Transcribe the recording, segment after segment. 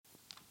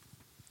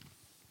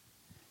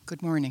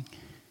Good morning.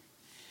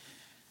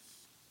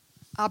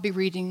 I'll be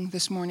reading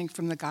this morning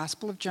from the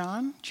Gospel of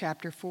John,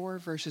 chapter 4,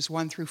 verses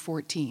 1 through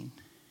 14.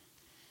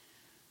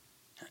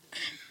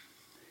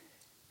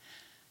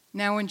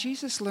 Now, when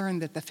Jesus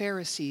learned that the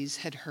Pharisees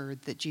had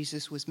heard that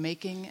Jesus was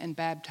making and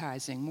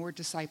baptizing more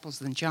disciples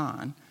than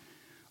John,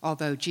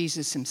 although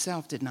Jesus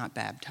himself did not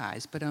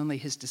baptize, but only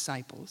his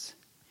disciples,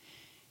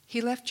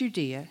 he left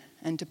Judea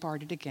and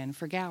departed again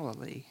for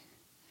Galilee,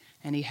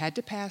 and he had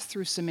to pass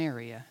through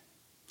Samaria.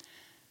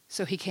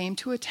 So he came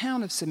to a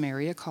town of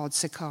Samaria called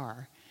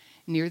Sychar,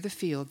 near the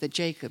field that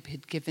Jacob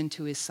had given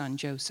to his son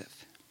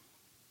Joseph.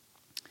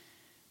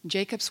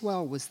 Jacob's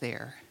well was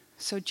there,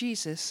 so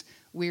Jesus,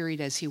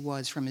 wearied as he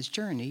was from his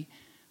journey,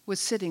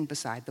 was sitting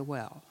beside the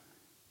well.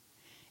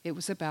 It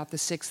was about the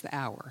 6th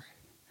hour.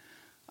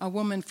 A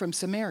woman from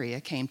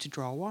Samaria came to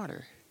draw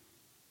water.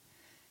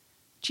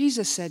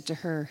 Jesus said to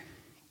her,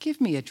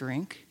 "Give me a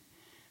drink,"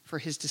 for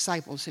his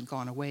disciples had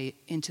gone away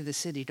into the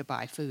city to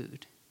buy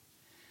food.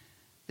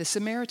 The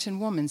Samaritan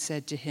woman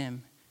said to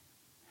him,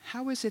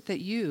 "How is it that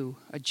you,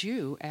 a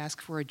Jew,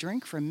 ask for a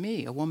drink from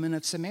me, a woman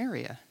of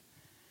Samaria?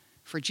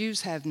 For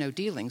Jews have no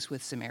dealings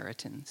with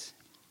Samaritans."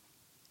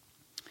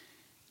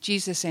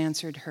 Jesus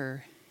answered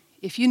her,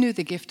 "If you knew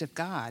the gift of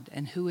God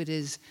and who it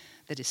is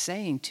that is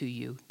saying to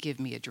you, 'Give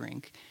me a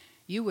drink,'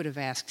 you would have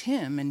asked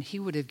him, and he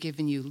would have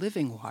given you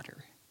living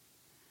water."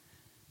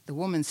 The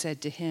woman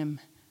said to him,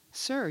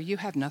 "Sir, you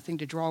have nothing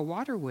to draw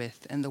water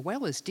with, and the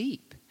well is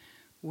deep.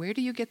 Where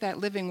do you get that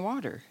living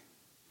water?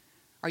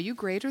 Are you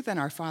greater than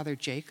our father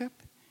Jacob?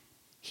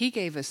 He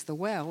gave us the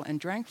well and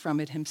drank from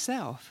it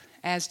himself,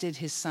 as did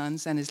his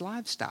sons and his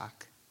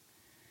livestock."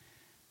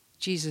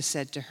 Jesus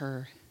said to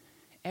her,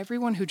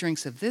 "Everyone who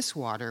drinks of this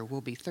water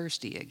will be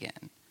thirsty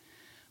again.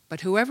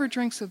 But whoever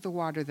drinks of the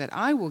water that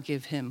I will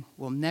give him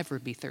will never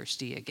be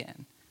thirsty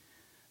again.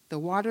 The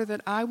water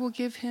that I will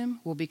give him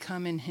will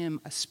become in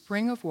him a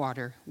spring of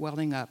water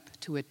welling up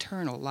to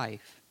eternal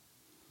life."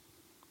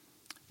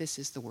 This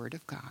is the word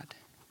of God.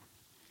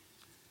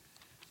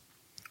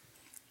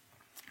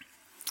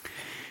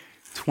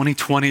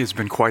 2020 has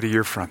been quite a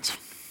year, friends.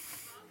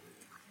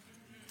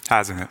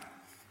 Hasn't it?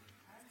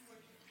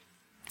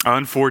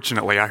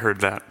 Unfortunately, I heard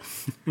that.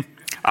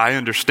 I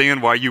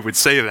understand why you would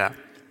say that.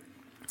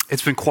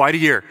 It's been quite a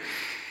year.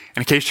 And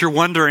in case you're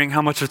wondering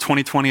how much of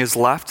 2020 is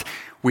left,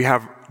 we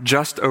have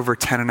just over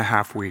 10 and a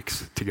half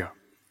weeks to go.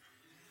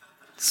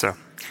 So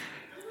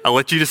I'll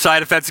let you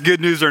decide if that's good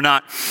news or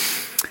not.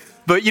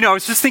 But, I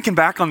was just thinking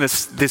back on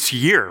this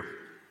year,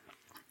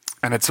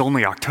 and it's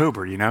only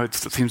October, it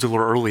seems a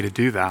little early to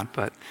do that.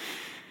 But,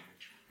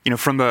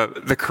 from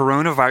the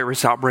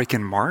coronavirus outbreak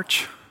in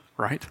March,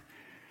 right,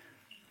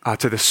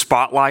 to the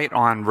spotlight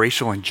on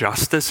racial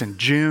injustice in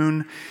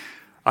June,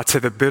 to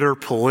the bitter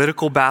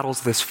political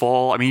battles this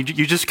fall. I mean,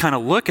 you just kind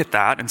of look at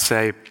that and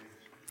say,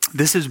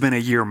 this has been a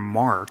year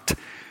marked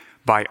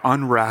by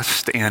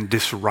unrest and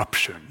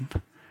disruption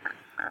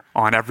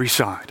on every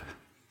side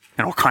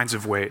in all kinds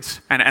of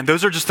ways. And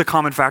those are just the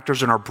common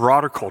factors in our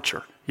broader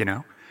culture,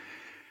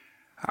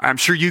 I'm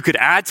sure you could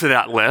add to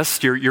that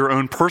list your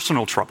own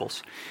personal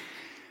troubles.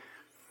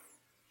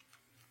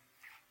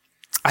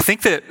 I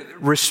think that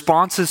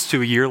responses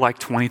to a year like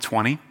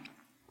 2020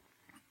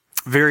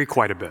 vary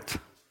quite a bit.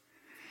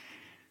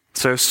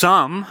 So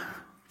some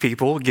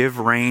people give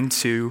rein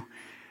to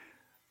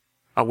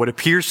what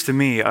appears to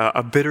me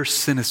a bitter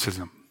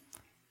cynicism,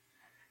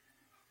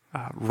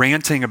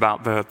 ranting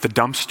about the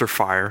dumpster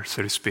fire,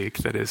 so to speak,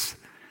 that is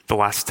the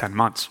last 10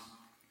 months.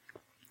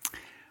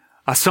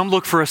 Some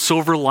look for a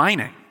silver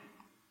lining.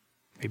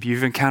 Maybe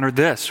you've encountered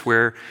this,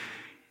 where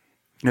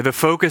the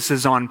focus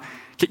is on,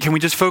 can we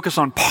just focus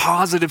on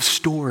positive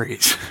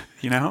stories,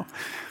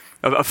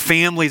 of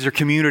families or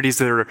communities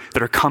that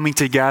are coming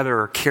together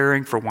or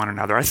caring for one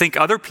another. I think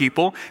other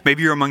people,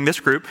 maybe you're among this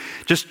group,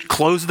 just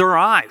close their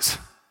eyes.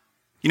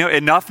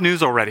 Enough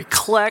news already.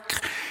 Click,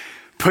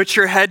 put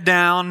your head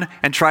down,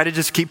 and try to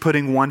just keep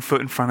putting one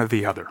foot in front of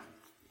the other,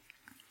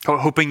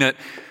 hoping that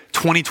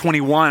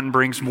 2021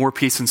 brings more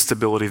peace and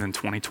stability than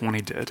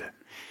 2020 did.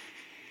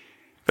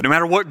 But no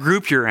matter what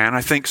group you're in,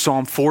 I think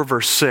Psalm 4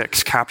 verse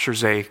 6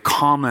 captures a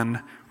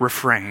common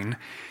refrain.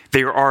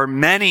 There are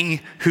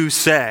many who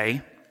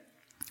say,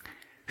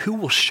 "Who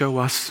will show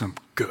us some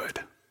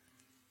good?"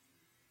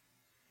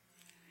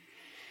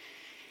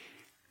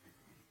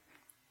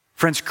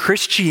 Friends,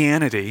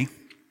 Christianity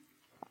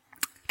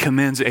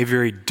commends a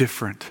very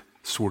different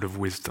sort of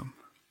wisdom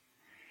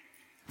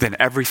than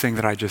everything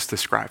that I just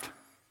described.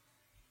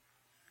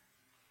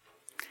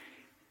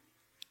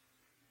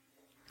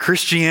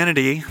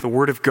 Christianity, the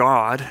Word of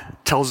God,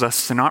 tells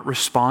us to not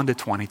respond to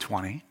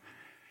 2020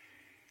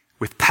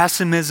 with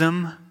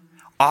pessimism,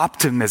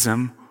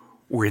 optimism,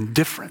 or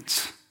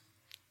indifference.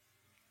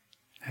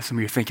 And some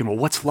of you are thinking, well,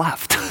 what's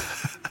left?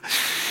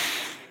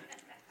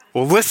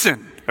 Well,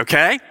 listen,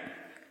 okay?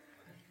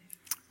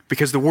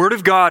 Because the Word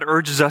of God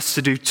urges us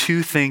to do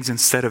two things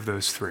instead of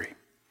those three.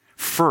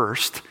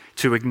 First,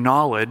 to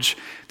acknowledge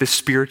the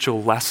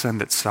spiritual lesson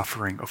that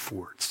suffering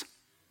affords.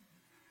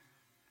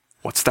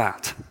 What's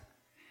that?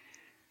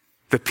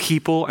 the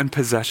people and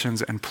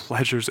possessions and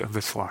pleasures of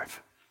this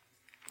life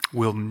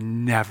will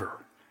never,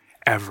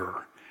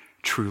 ever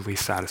truly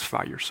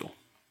satisfy your soul.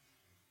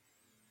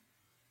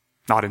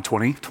 Not in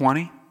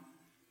 2020,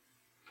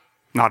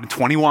 not in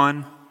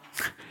 21,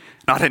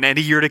 not in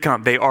any year to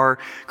come. They are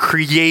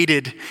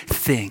created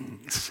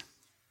things.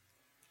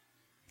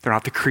 They're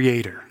not the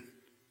creator.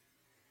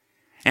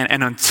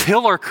 And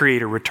until our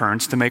creator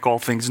returns to make all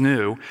things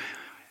new,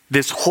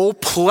 this whole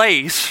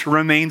place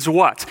remains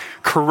what?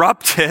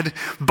 Corrupted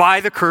by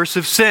the curse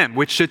of sin,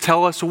 which should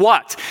tell us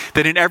what?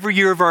 That in every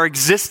year of our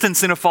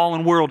existence in a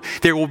fallen world,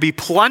 there will be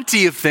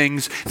plenty of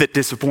things that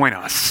disappoint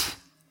us.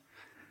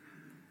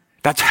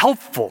 That's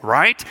helpful,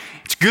 right?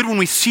 It's good when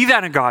we see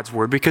that in God's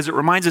word because it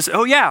reminds us,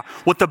 oh yeah,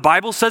 what the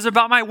Bible says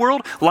about my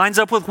world lines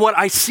up with what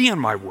I see in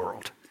my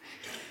world.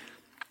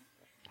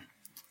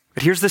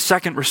 But here's the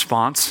second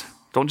response.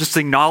 Don't just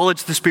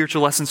acknowledge the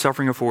spiritual lesson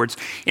suffering affords.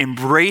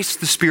 Embrace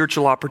the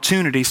spiritual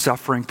opportunity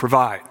suffering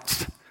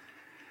provides.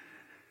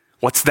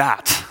 What's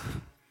that?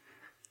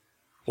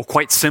 Well,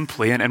 quite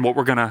simply, and what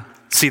we're going to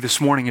see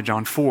this morning in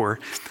John 4,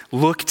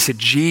 look to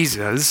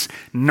Jesus,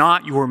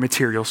 not your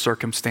material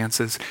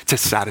circumstances, to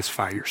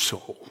satisfy your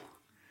soul.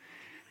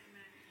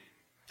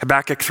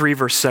 Habakkuk 3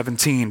 verse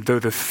 17, though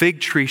the fig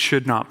tree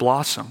should not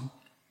blossom,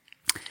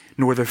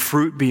 nor the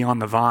fruit be on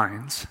the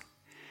vines,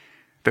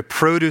 the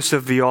produce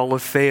of the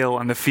olive fail,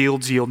 and the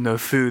fields yield no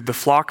food. The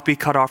flock be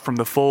cut off from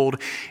the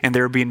fold, and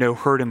there be no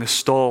herd in the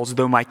stalls.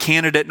 Though my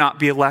candidate not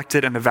be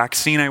elected, and the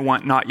vaccine I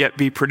want not yet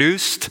be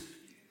produced,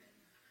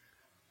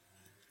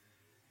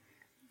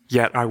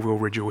 yet I will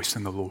rejoice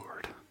in the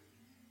Lord.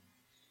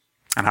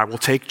 And I will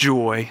take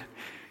joy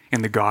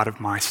in the God of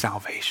my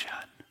salvation.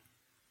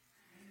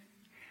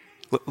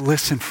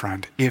 Listen,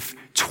 friend, if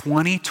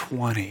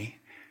 2020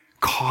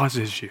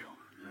 causes you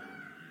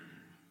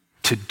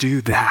to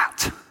do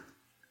that,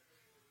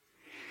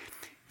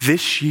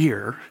 this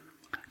year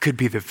could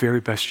be the very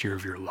best year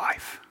of your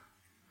life.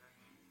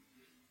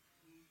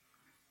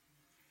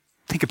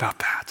 Think about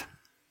that.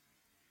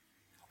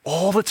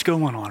 All that's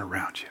going on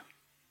around you.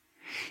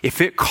 If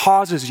it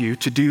causes you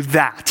to do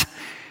that,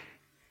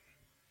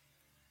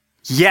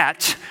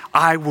 yet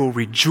I will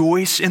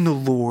rejoice in the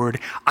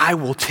Lord. I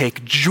will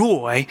take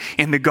joy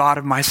in the God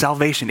of my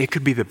salvation. It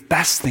could be the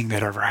best thing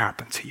that ever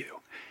happened to you.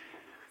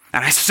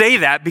 And I say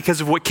that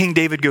because of what King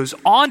David goes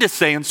on to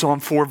say in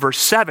Psalm 4, verse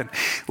 7.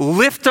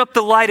 Lift up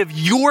the light of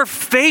your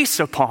face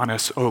upon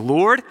us, O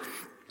Lord.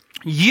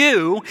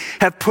 You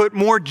have put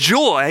more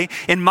joy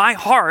in my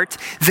heart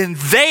than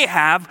they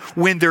have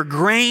when their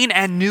grain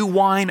and new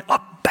wine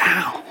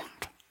abound.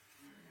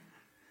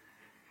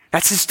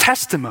 That's his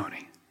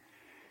testimony.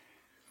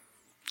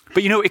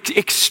 But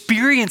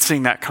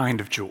experiencing that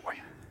kind of joy,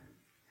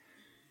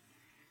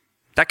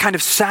 that kind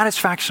of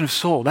satisfaction of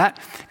soul, that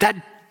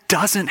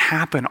doesn't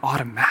happen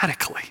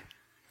automatically,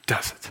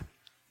 does it?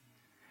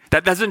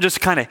 That doesn't just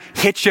kind of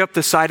hit you up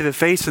the side of the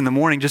face in the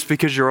morning just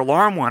because your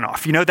alarm went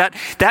off.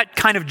 That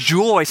kind of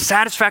joy,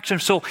 satisfaction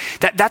of soul,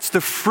 that's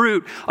the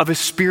fruit of a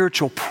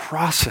spiritual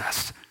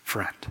process,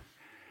 friend,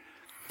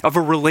 of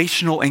a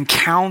relational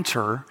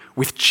encounter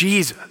with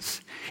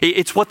Jesus.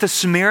 It's what the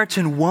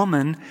Samaritan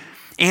woman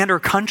and her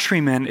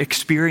countrymen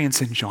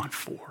experience in John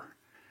 4.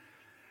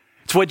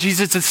 It's what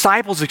Jesus'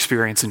 disciples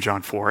experience in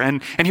John 4.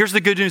 And here's the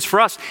good news for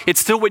us.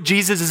 It's still what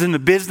Jesus is in the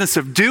business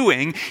of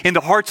doing in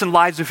the hearts and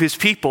lives of his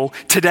people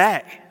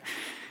today.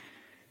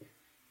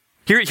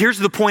 Here's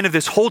the point of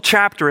this whole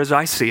chapter as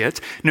I see it.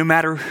 No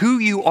matter who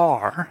you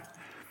are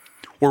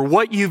or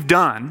what you've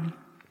done,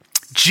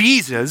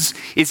 Jesus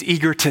is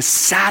eager to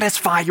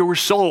satisfy your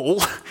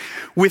soul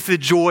with the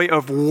joy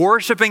of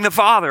worshiping the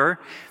Father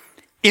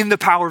in the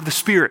power of the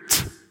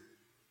Spirit.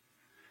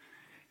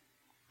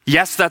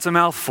 Yes, that's a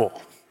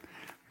mouthful.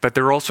 But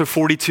there are also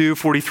 42,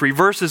 43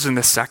 verses in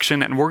this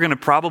section, and we're going to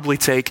probably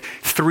take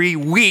 3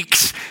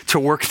 weeks to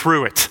work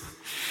through it.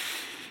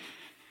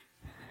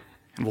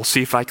 And we'll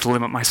see if I can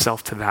limit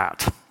myself to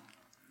that.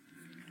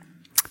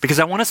 Because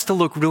I want us to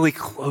look really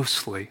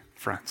closely,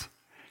 friends,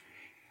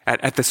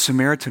 at the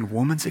Samaritan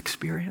woman's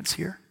experience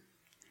here,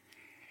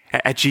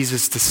 at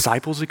Jesus'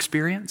 disciples'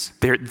 experience,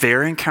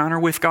 their encounter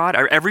with God.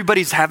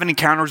 Everybody's having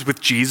encounters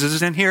with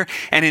Jesus in here,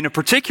 and in a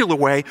particular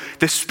way,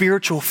 the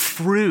spiritual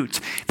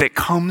fruit that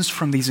comes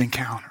from these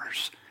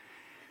encounters.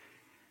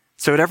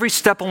 So at every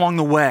step along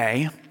the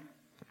way,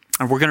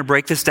 and we're going to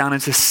break this down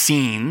into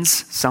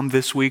scenes, some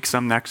this week,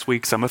 some next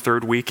week, some a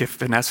third week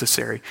if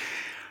necessary.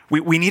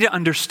 We need to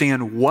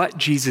understand what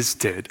Jesus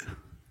did,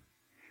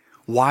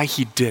 why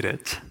he did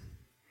it,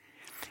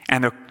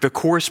 and the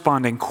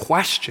corresponding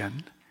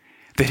question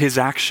that his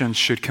actions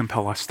should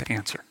compel us to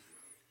answer.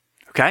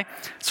 Okay?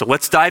 So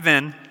let's dive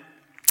in.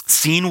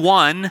 Scene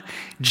 1,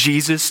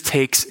 Jesus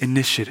takes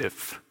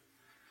initiative.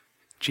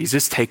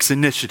 Jesus takes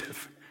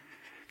initiative.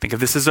 Think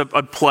of this as a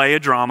play, a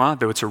drama,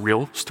 though it's a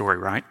real story,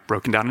 right?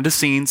 Broken down into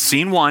scenes.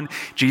 Scene 1,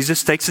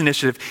 Jesus takes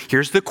initiative.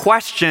 Here's the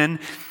question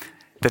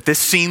that this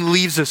scene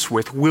leaves us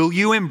with. Will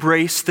you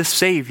embrace the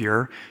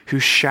Savior who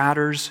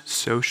shatters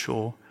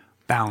social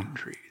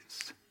boundaries?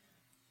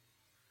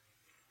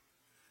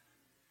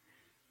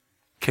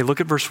 Okay,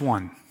 look at verse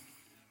 1.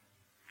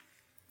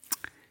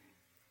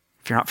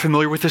 If you're not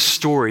familiar with this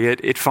story,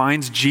 it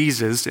finds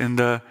Jesus in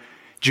the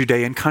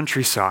Judean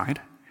countryside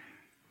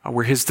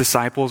where his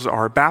disciples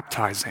are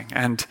baptizing.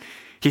 And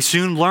he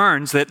soon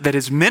learns that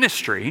his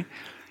ministry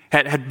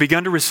had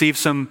begun to receive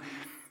some,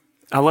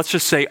 let's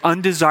just say,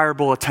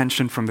 undesirable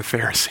attention from the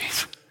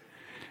Pharisees,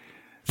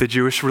 the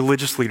Jewish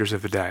religious leaders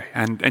of the day.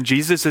 And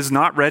Jesus is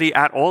not ready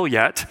at all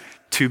yet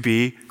to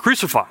be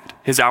crucified.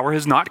 His hour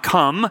has not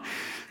come,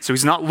 so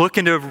he's not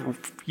looking to,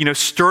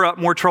 stir up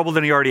more trouble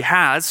than he already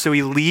has. So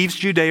he leaves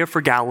Judea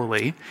for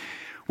Galilee,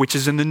 which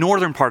is in the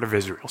northern part of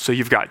Israel. So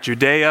you've got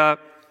Judea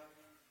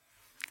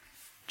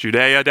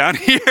down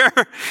here,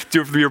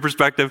 from your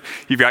perspective.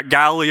 You've got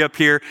Galilee up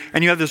here,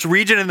 and you have this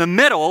region in the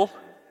middle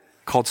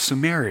called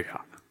Samaria.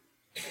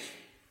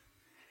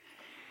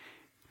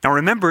 Now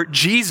remember,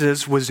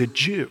 Jesus was a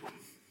Jew.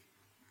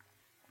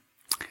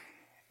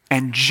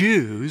 And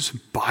Jews,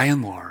 by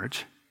and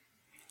large,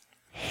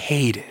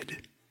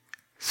 hated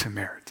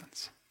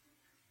Samaritans.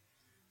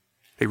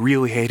 They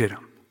really hated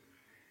them.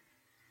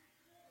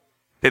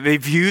 They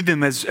viewed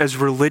them as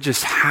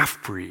religious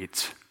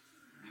half-breeds,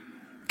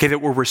 that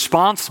were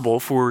responsible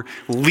for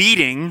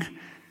leading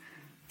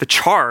the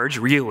charge,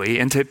 really,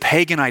 into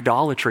pagan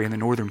idolatry in the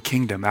northern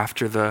kingdom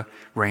after the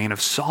reign of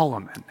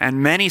Solomon.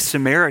 And many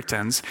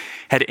Samaritans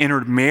had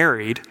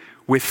intermarried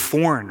with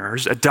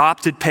foreigners,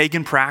 adopted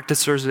pagan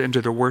practices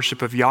into their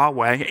worship of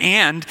Yahweh,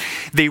 and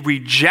they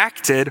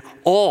rejected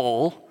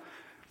all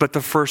but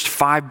the first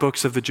 5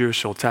 books of the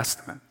Jewish Old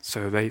Testament.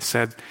 So they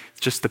said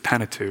just the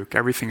Pentateuch,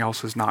 everything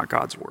else is not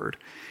God's word.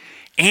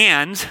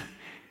 And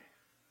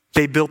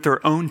they built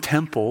their own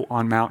temple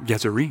on Mount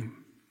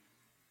Gerizim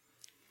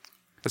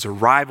as a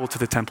rival to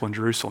the temple in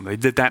Jerusalem. They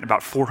did that in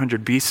about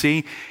 400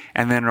 BC,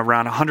 and then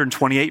around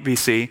 128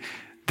 BC,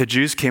 the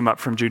Jews came up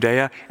from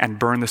Judea and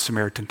burned the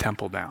Samaritan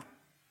temple down.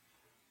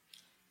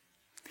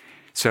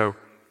 So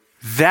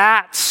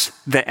that's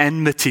the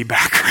enmity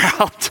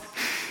background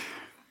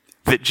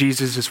that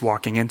Jesus is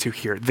walking into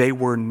here. They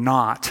were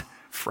not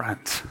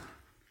friends.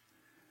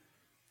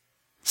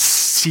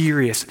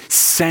 Serious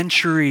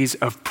centuries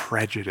of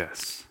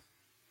prejudice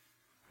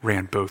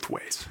ran both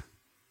ways.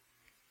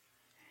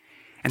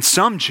 And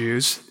some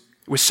Jews,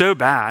 it was so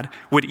bad,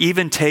 would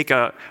even take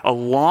a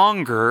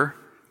longer,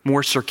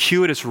 more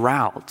circuitous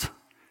route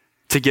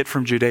to get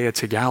from Judea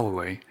to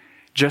Galilee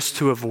just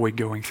to avoid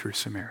going through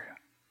Samaria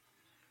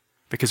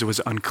because it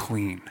was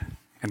unclean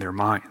in their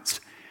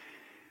minds.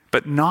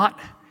 But not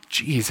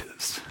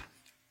Jesus.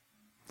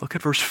 Look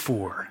at verse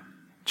 4.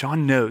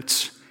 John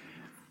notes,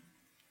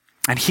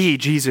 and he,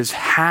 Jesus,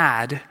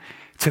 had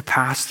to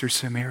pass through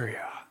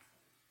Samaria.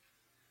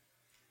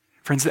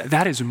 Friends,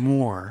 that is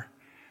more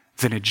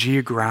than a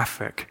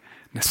geographic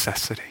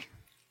necessity.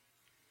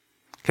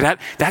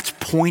 That's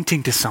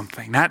pointing to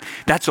something.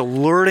 That's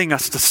alerting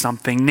us to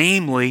something,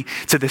 namely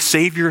to the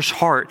Savior's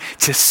heart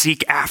to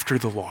seek after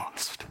the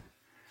lost.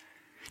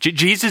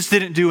 Jesus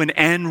didn't do an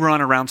end run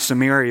around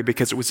Samaria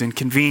because it was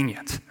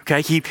inconvenient.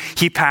 Okay,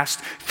 he passed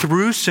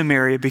through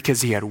Samaria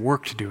because he had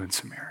work to do in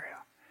Samaria.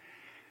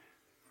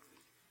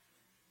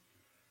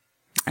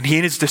 And he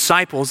and his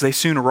disciples, they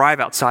soon arrive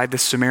outside the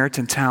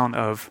Samaritan town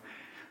of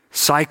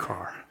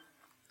Sychar.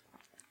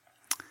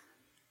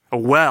 A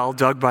well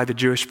dug by the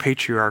Jewish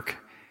patriarch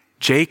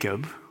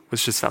Jacob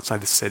was just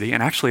outside the city.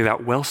 And actually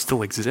that well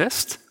still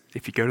exists.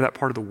 If you go to that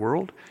part of the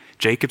world,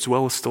 Jacob's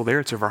well is still there.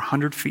 It's over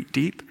 100 feet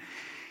deep.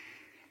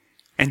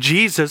 And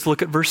Jesus,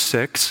 look at verse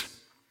 6,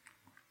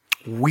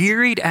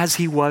 wearied as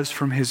he was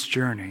from his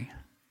journey,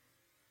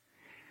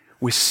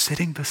 was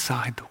sitting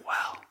beside the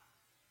well.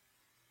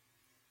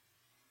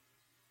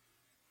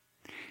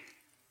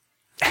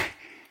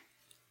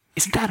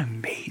 Isn't that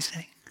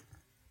amazing?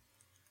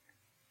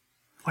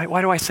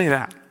 Why do I say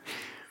that?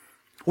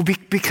 Well,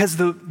 because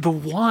the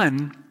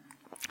one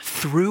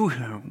through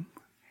whom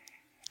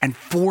and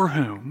for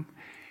whom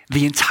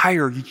the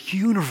entire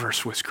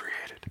universe was created.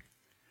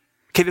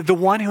 Okay, the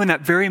one who in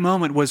that very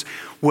moment was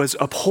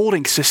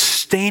upholding,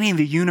 sustaining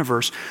the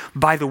universe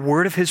by the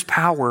word of his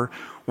power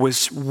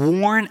was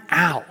worn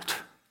out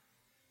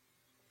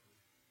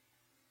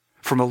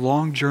from a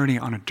long journey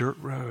on a dirt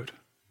road.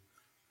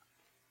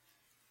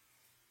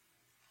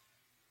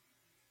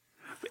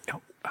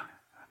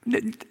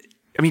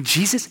 I mean,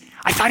 Jesus,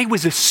 I thought he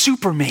was a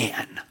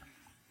Superman.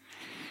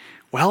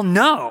 Well,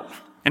 no.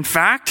 In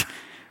fact,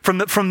 from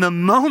the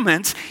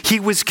moment he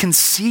was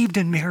conceived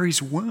in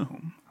Mary's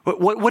womb,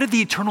 what did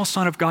the eternal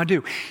Son of God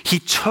do? He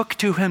took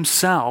to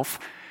himself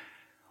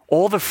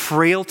all the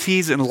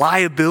frailties and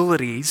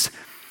liabilities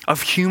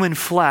of human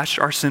flesh,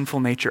 our sinful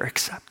nature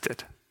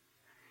accepted.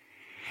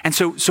 And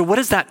so what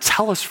does that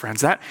tell us,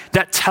 friends? That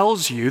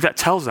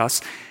tells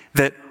us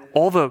that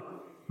all the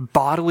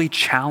bodily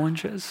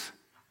challenges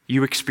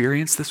you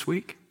experienced this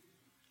week,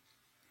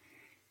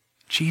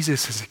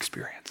 Jesus has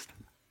experienced.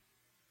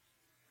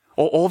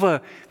 All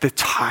the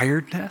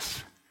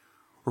tiredness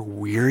or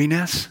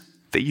weariness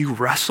that you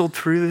wrestled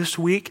through this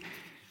week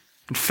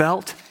and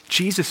felt,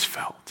 Jesus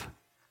felt.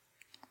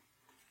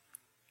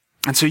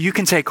 And so you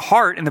can take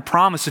heart in the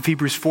promise of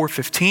Hebrews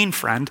 4:15,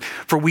 friend,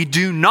 for we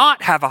do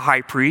not have a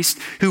high priest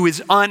who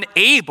is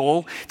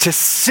unable to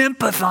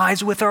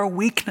sympathize with our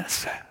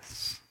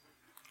weaknesses,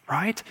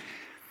 right?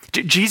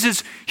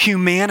 Jesus'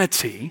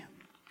 humanity,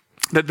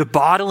 that the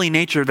bodily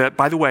nature that,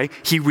 by the way,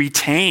 he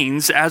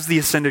retains as the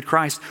ascended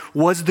Christ,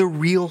 was the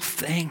real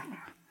thing.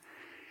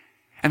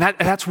 And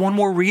that's one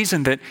more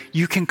reason that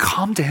you can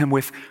come to him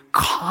with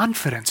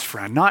confidence,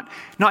 friend. Not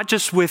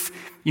just with,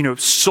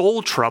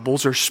 soul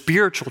troubles or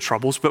spiritual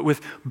troubles, but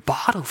with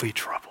bodily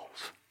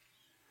troubles,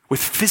 with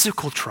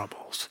physical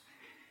troubles.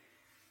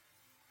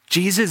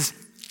 Jesus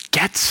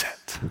gets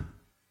it.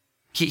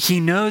 He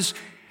knows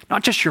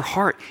not just your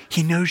heart,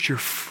 he knows your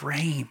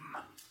frame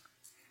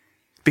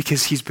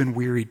because he's been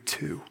wearied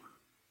too.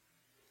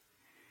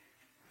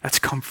 That's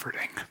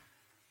comforting.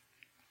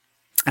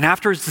 And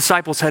after his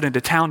disciples head into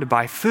town to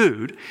buy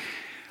food,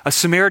 a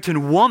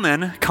Samaritan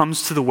woman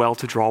comes to the well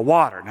to draw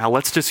water. Now,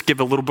 let's just give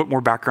a little bit more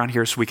background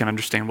here so we can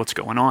understand what's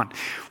going on.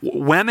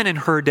 Women in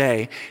her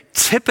day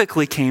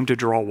typically came to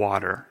draw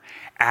water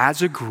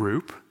as a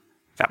group.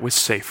 That was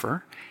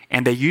safer.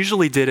 And they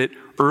usually did it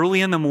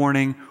early in the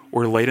morning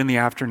or late in the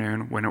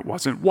afternoon when it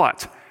wasn't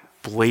what?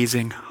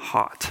 Blazing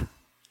hot.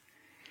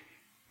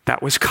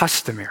 That was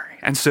customary.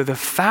 And so the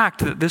fact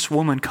that this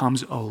woman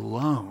comes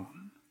alone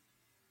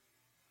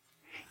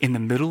in the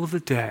middle of the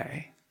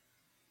day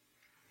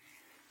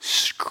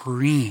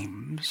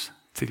screams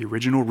to the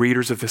original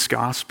readers of this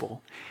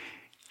gospel,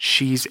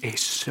 she's a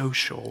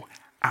social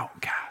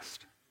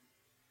outcast.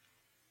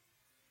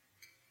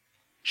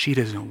 She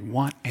doesn't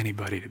want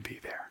anybody to be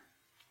there.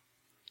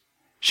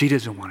 She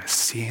doesn't want to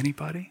see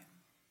anybody.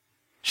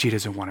 She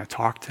doesn't want to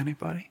talk to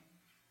anybody.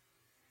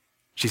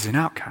 She's an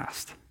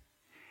outcast,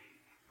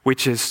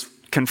 which is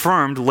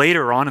confirmed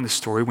later on in the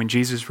story when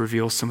Jesus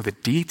reveals some of the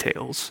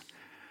details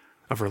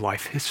of her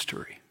life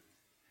history.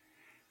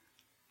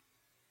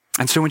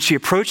 And so when she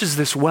approaches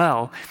this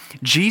well,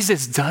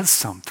 Jesus does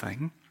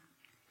something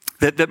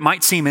that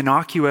might seem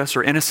innocuous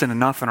or innocent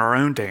enough in our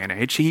own day and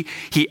age.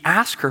 He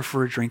asks her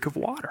for a drink of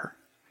water.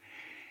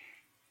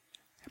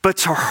 But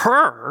to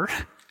her,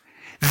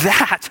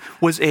 that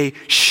was a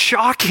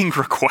shocking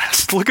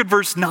request. Look at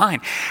verse 9.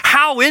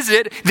 How is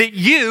it that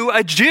you,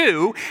 a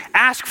Jew,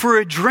 ask for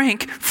a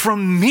drink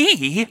from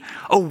me,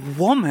 a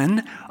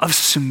woman of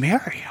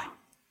Samaria?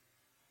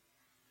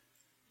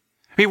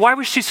 I mean, why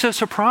was she so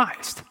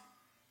surprised?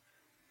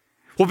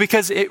 Well,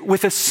 because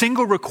with a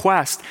single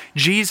request,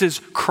 Jesus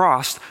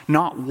crossed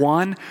not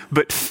one,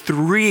 but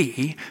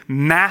 3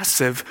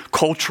 massive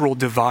cultural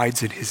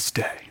divides in his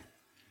day.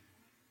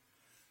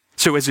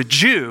 So as a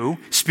Jew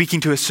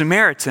speaking to a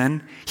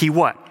Samaritan, he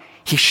what?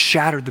 He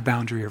shattered the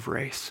boundary of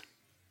race.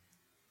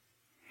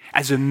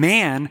 As a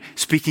man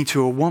speaking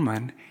to a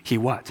woman, he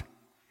what?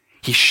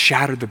 He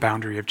shattered the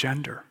boundary of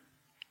gender.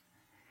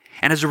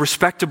 And as a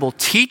respectable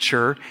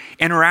teacher,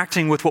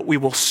 interacting with what we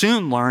will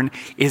soon learn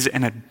is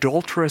an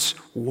adulterous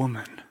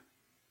woman,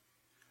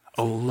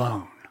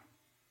 alone.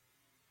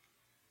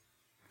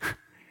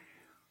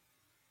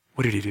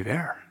 What did he do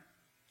there?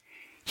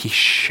 He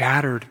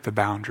shattered the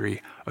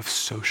boundary of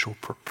social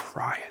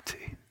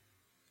propriety.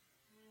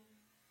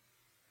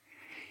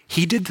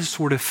 He did the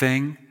sort of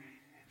thing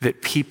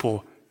that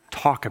people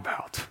talk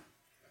about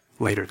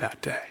later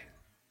that day.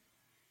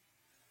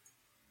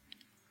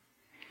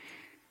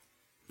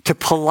 To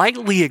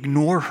politely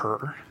ignore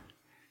her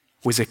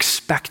was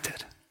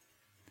expected.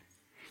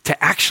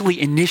 To actually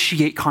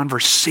initiate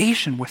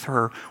conversation with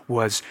her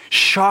was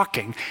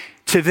shocking.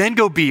 To then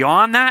go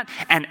beyond that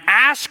and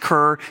ask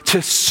her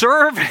to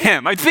serve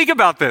him. I think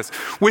about this.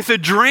 With a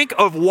drink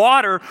of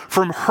water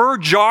from her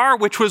jar,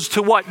 which was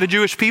to what? The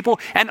Jewish people?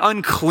 An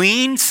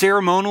unclean,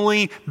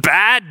 ceremonially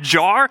bad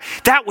jar?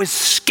 That was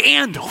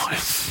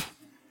scandalous.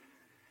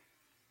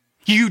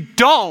 You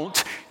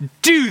don't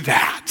do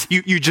that.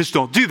 You just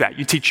don't do that.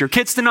 You teach your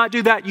kids to not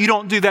do that. You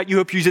don't do that. You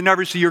hope you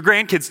never see your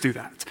grandkids do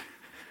that.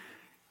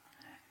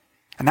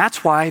 And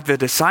that's why the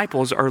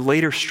disciples are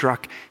later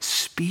struck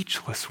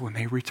speechless when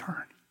they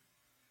return.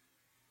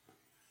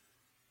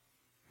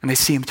 And they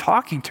see him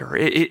talking to her.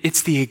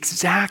 It's the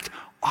exact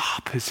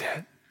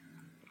opposite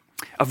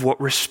of what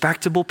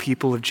respectable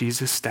people of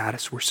Jesus'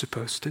 status were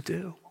supposed to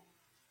do.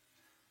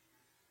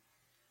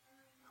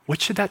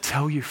 What should that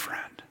tell you,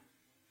 friend?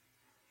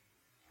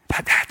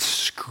 That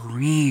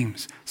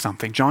screams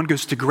something. John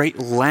goes to great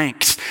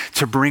lengths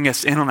to bring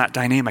us in on that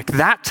dynamic.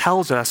 That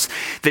tells us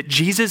that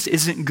Jesus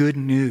isn't good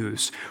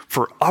news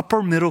for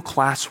upper middle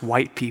class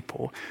white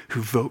people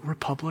who vote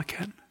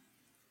Republican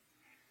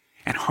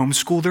and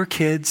homeschool their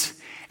kids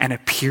and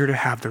appear to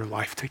have their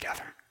life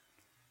together.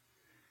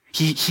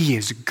 He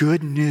is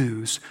good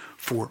news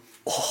for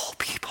all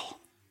people.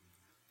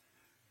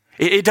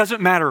 It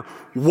doesn't matter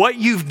what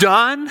you've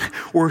done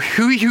or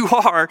who you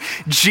are,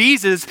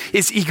 Jesus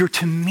is eager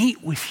to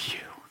meet with you.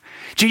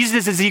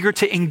 Jesus is eager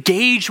to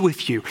engage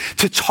with you,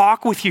 to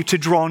talk with you, to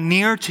draw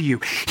near to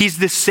you. He's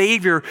the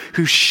Savior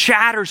who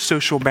shatters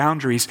social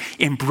boundaries.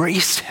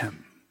 Embrace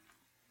him.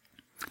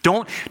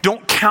 Don't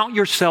count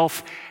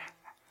yourself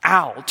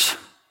out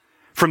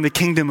from the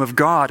kingdom of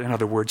God, in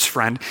other words,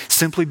 friend,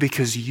 simply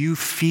because you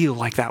feel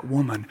like that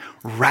woman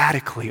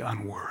radically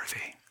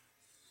unworthy.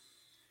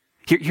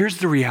 Here's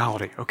the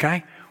reality,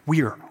 okay?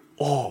 We are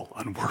all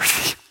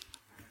unworthy.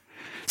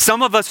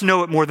 Some of us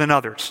know it more than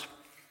others.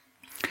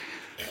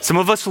 Some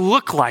of us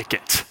look like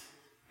it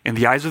in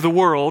the eyes of the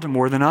world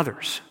more than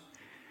others.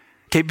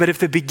 Okay, but if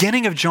the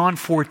beginning of John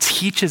 4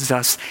 teaches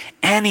us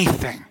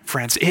anything,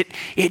 friends, it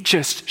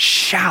just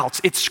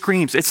shouts, it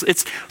screams,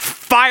 it's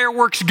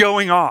fireworks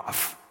going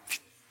off.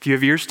 If you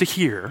have ears to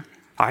hear,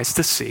 eyes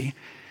to see,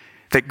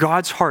 that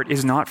God's heart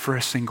is not for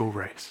a single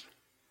race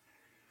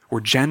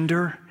or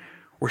gender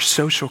or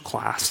social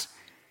class,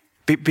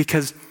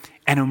 because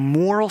an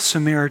immoral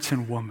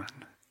Samaritan woman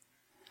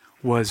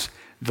was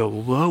the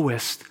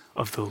lowest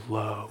of the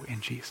low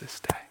in Jesus'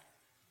 day.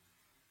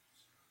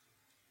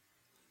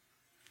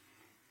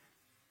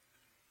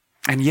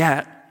 And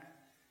yet,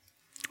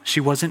 she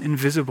wasn't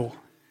invisible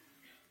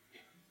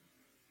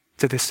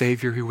to the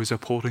Savior who was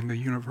upholding the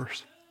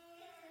universe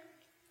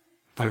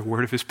by the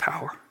word of his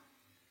power.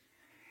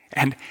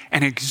 And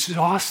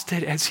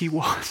exhausted as he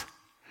was,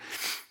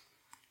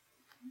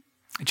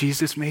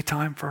 Jesus made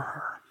time for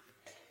her.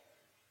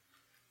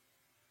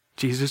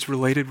 Jesus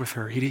related with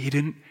her. He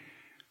didn't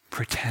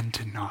pretend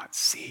to not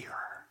see her.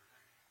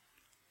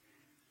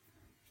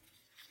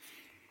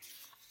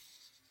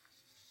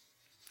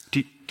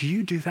 Do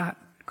you do that,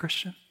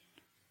 Christian?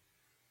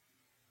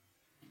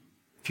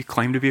 If you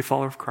claim to be a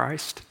follower of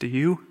Christ, do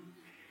you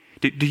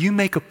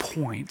make a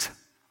point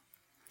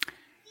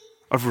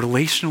of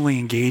relationally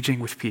engaging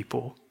with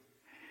people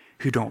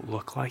who don't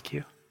look like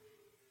you,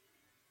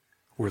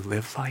 or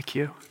live like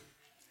you,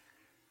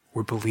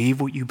 or believe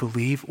what you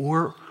believe,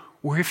 or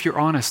if you're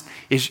honest,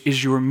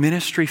 is your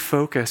ministry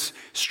focus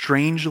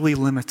strangely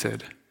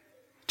limited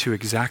to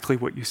exactly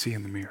what you see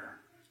in the mirror?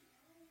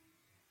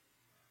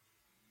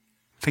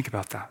 Think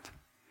about that.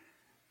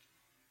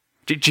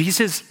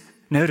 Jesus,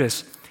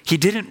 notice, he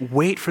didn't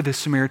wait for the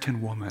Samaritan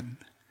woman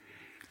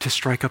to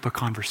strike up a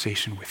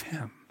conversation with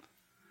him.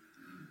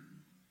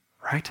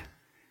 Right?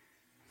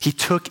 He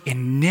took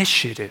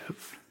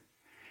initiative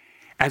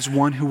as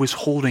one who was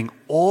holding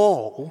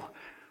all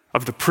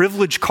of the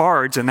privileged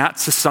cards in that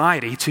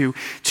society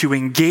to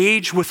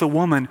engage with a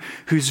woman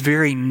whose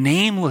very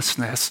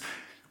namelessness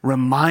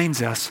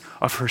reminds us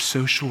of her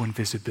social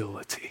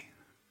invisibility.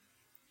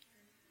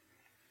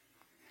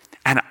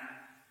 And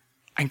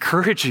I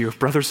encourage you,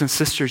 brothers and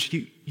sisters,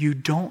 you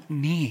don't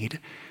need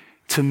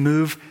to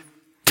move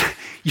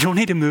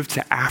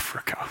to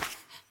Africa,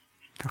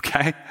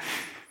 okay,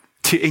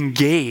 to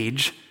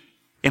engage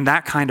in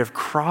that kind of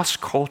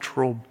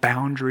cross-cultural,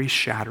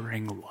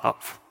 boundary-shattering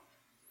love.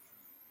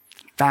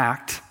 In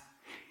fact,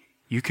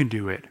 you can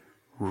do it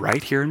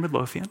right here in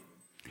Midlothian,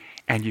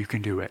 and you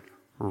can do it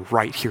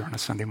right here on a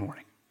Sunday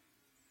morning.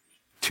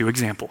 2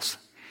 examples.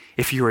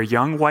 If you're a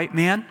young white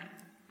man,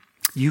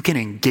 you can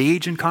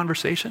engage in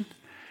conversation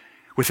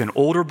with an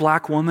older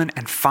black woman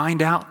and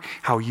find out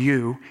how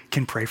you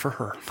can pray for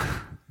her.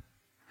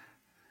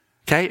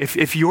 Okay?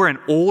 If you're an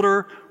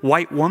older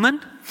white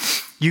woman,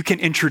 you can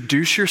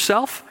introduce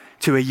yourself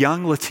to a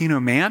young Latino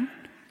man,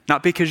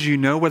 not because you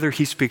know whether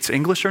he speaks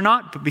English or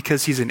not, but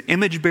because he's an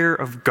image bearer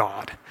of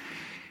God.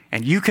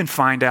 And you can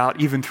find out,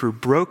 even through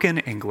broken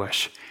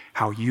English,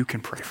 how you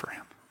can pray for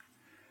him.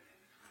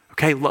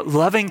 Okay?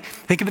 Loving,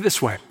 think of it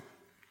this way.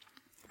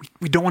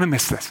 We don't want to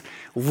miss this.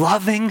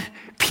 Loving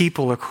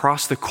people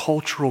across the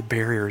cultural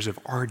barriers of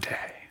our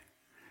day.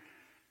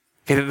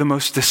 Okay, they're the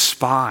most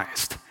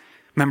despised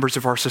members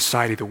of our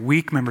society, the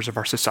weak members of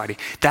our society.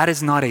 That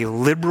is not a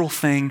liberal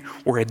thing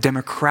or a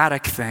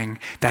democratic thing.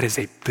 That is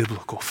a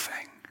biblical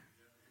thing.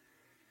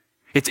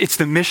 It's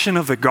the mission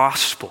of the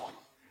gospel.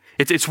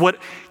 It's what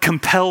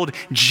compelled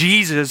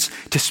Jesus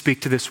to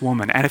speak to this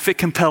woman. And if it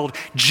compelled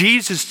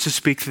Jesus to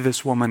speak to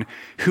this woman,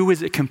 who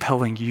is it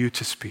compelling you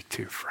to speak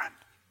to, friend?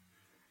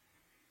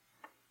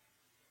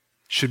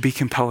 Should be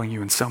compelling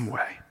you in some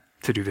way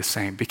to do the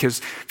same, because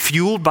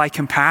fueled by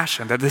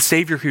compassion, that the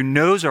Savior who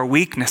knows our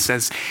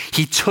weaknesses,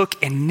 he took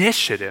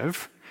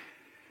initiative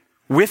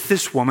with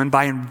this woman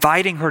by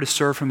inviting her to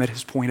serve him at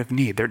his point of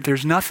need.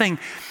 There's nothing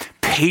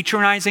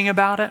patronizing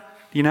about it,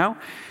 you know?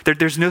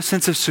 There's no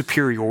sense of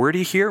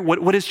superiority here.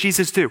 What does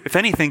Jesus do? If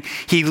anything,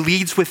 he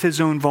leads with his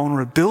own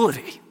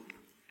vulnerability.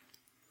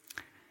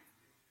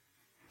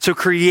 So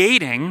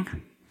creating,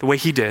 the way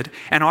he did,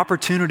 an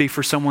opportunity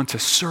for someone to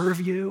serve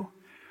you,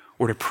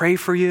 or to pray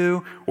for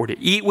you, or to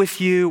eat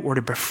with you, or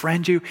to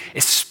befriend you,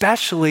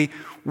 especially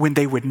when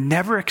they would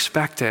never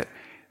expect it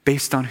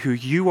based on who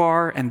you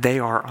are and they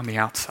are on the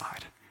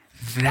outside.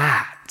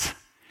 That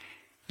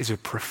is a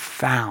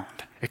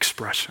profound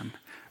expression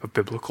of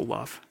biblical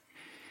love.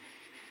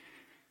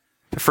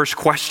 The first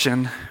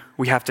question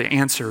we have to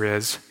answer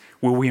is,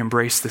 will we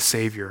embrace the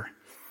Savior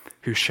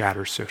who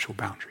shatters social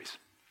boundaries?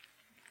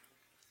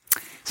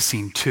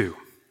 Scene 2.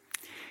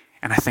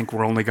 And I think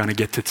we're only going to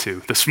get to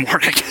 2 this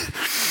morning.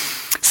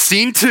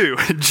 Scene 2,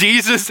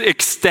 Jesus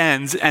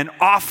extends an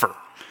offer.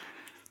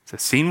 So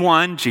scene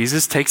 1,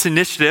 Jesus takes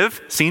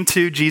initiative. Scene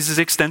 2, Jesus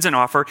extends an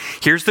offer.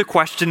 Here's the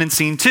question in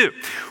scene 2.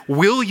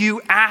 Will you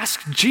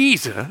ask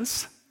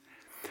Jesus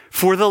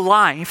for the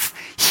life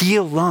he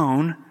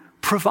alone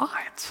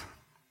provides?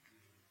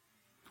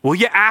 Will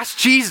you ask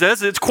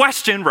Jesus? It's a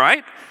question,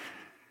 right?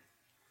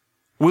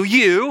 Will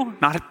you,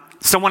 not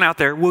someone out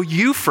there, will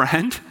you,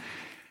 friend,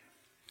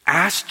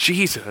 ask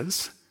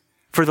Jesus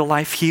for the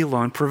life he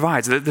alone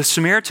provides? The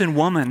Samaritan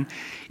woman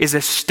is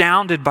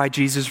astounded by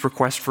Jesus'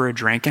 request for a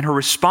drink, and her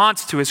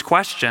response to his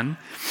question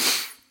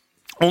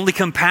only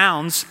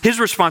compounds,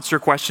 his response to her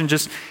question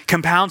just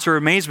compounds her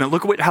amazement.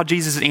 Look at how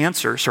Jesus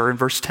answers her in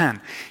verse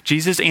 10.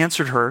 Jesus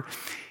answered her,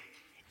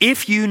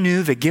 "If you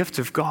knew the gift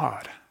of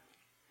God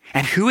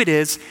and who it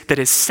is that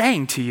is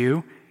saying to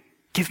you,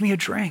 'Give me a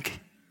drink,'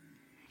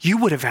 you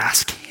would have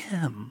asked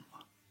him,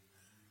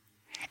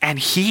 and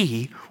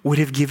he would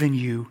have given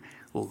you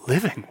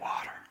living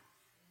water."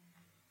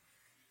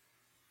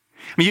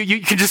 I mean,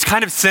 you can just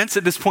kind of sense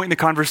at this point in the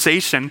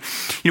conversation,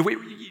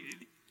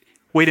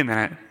 wait a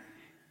minute.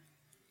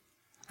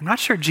 I'm not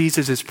sure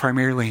Jesus is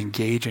primarily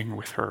engaging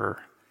with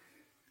her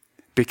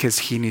because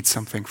he needs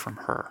something from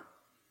her.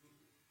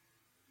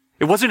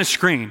 It wasn't a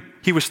screen.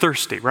 He was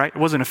thirsty, right? It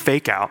wasn't a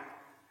fake out.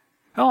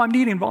 Oh, I'm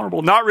needy and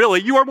vulnerable. Not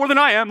really. You are more than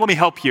I am. Let me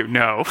help you.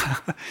 No.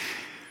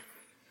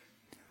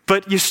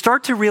 But you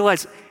start to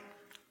realize,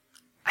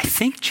 I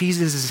think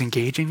Jesus is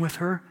engaging with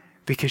her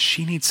because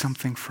she needs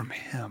something from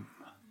him.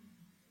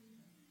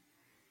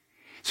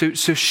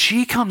 So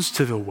she comes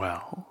to the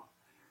well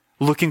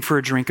looking for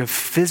a drink of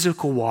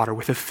physical water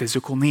with a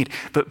physical need.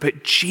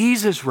 But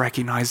Jesus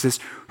recognizes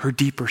her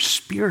deeper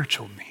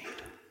spiritual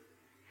need.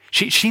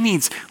 She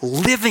needs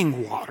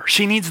living water.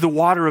 She needs the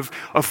water of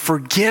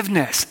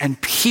forgiveness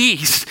and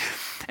peace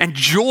and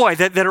joy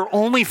that are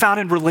only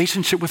found in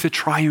relationship with the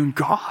triune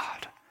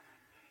God.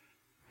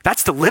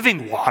 That's the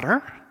living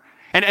water.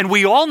 And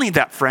we all need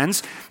that,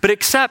 friends. But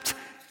except,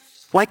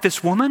 like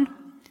this woman,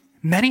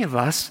 many of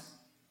us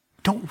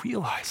don't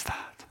realize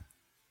that.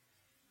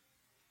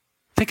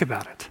 Think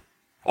about it.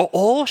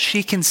 All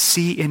she can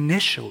see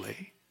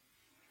initially,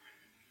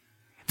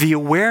 the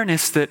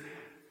awareness that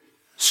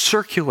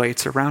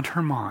circulates around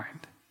her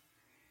mind,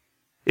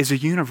 is a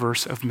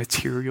universe of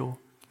material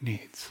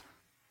needs.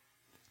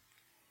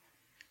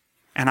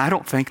 And I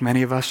don't think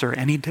many of us are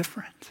any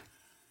different.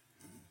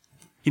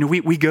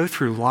 We go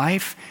through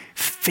life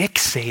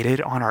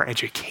fixated on our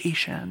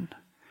education.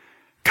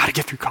 Got to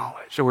get through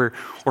college, or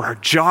our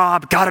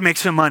job, got to make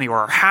some money, or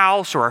our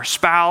house, or our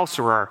spouse,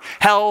 or our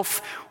health,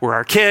 or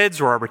our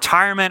kids, or our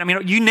retirement. I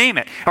mean, you name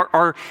it.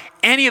 Are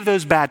any of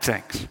those bad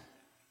things?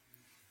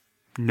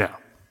 No,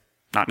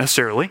 not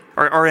necessarily.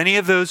 Are any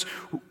of those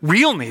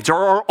real needs? Or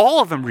are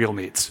all of them real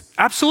needs?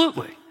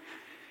 Absolutely.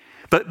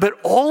 But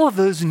all of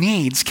those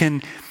needs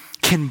can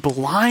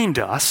blind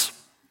us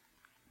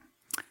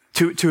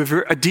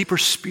to a deeper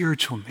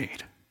spiritual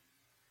need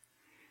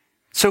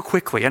so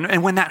quickly.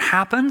 And when that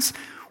happens,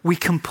 we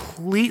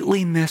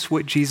completely miss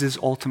what Jesus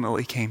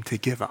ultimately came to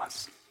give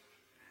us.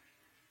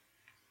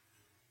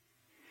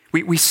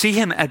 We see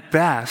him at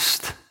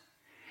best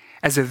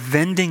as a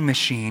vending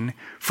machine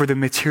for the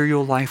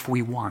material life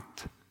we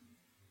want.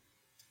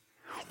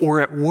 Or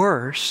at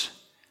worst,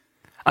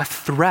 a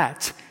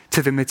threat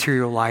to the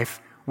material life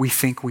we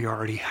think we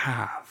already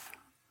have.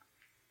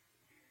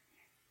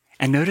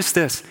 And notice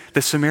this,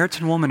 the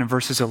Samaritan woman in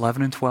verses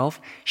 11 and 12,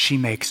 she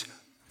makes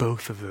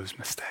both of those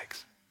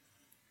mistakes.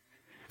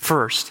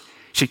 First,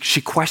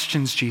 she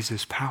questions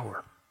Jesus'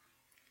 power.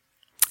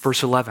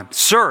 Verse 11,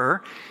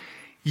 "Sir,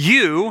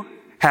 you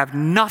have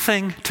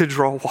nothing to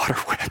draw water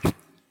with,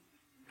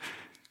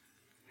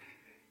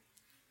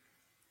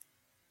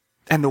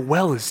 and the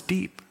well is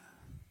deep.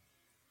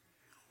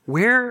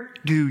 Where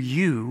do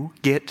you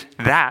get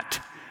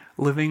that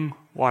living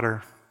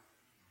water?"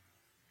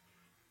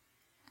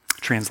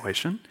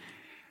 Translation,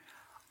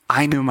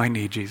 I know my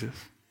need, Jesus.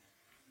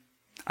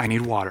 I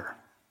need water.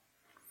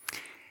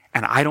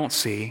 And I don't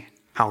see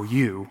how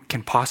you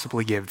can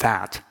possibly give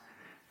that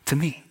to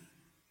me.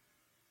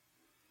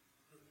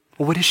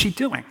 Well, what is she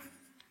doing?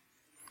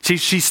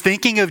 She's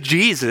thinking of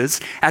Jesus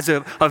as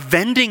a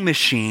vending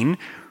machine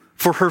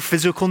for her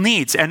physical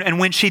needs. And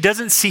when she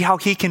doesn't see how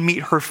he can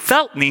meet her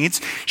felt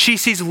needs, she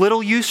sees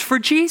little use for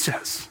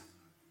Jesus.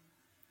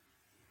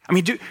 I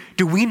mean,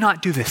 do we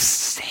not do the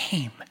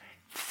same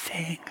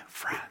thing,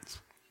 friends?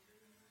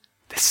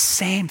 The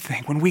same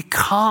thing. When we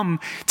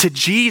come to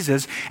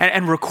Jesus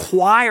and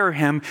require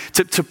him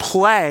to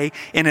play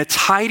in a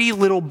tidy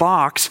little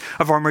box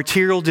of our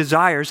material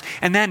desires,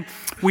 and then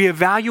we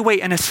evaluate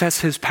and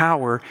assess his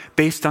power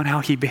based on how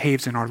he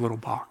behaves in our little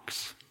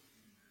box.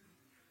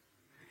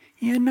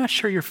 Yeah, I'm not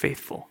sure you're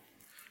faithful.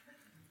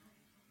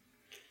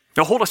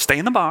 No, hold on, stay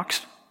in the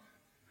box.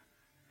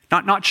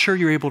 Not sure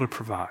you're able to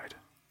provide.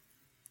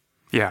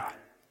 Yeah,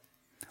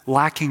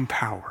 lacking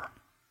power.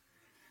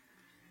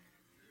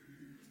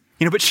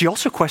 But she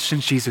also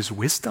questions Jesus'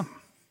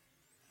 wisdom.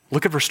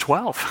 Look at verse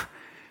 12.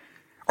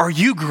 Are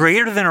you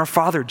greater than our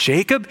father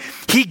Jacob?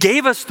 He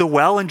gave us the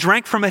well and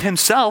drank from it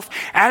himself,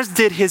 as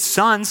did his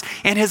sons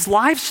and his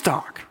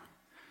livestock.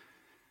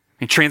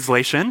 In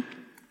translation,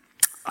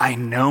 I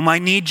know my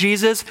need,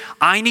 Jesus.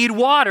 I need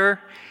water,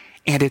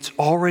 and it's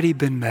already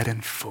been met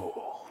in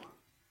full.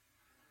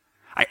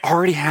 I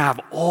already have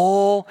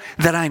all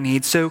that I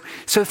need. So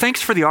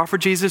thanks for the offer,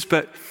 Jesus,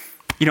 but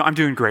I'm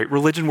doing great.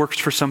 Religion works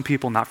for some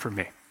people, not for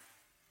me.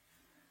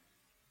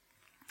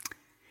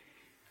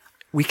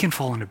 We can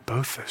fall into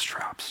both those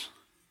traps,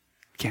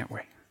 can't we?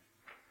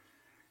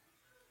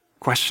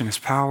 Question is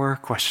power,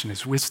 question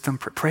is wisdom.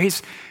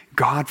 Praise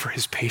God for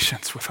his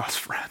patience with us,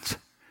 friends.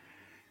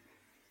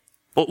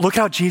 Well, look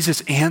how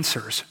Jesus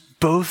answers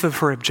both of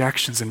her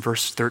objections in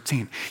verse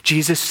 13.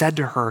 Jesus said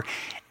to her,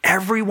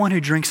 everyone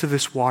who drinks of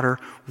this water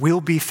will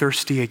be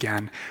thirsty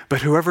again,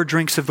 but whoever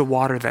drinks of the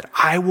water that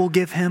I will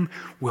give him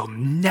will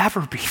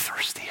never be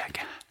thirsty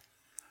again.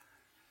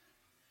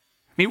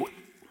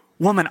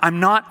 Woman, I'm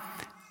not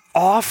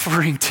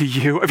offering to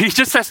you. He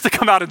just has to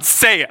come out and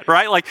say it,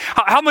 right? Like,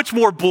 how much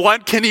more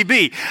blunt can he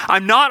be?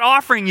 I'm not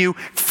offering you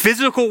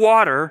physical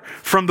water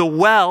from the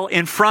well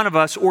in front of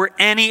us or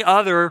any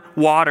other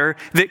water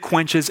that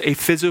quenches a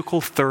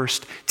physical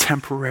thirst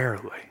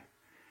temporarily.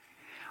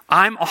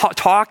 I'm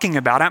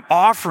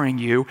offering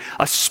you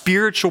a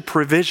spiritual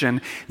provision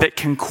that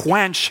can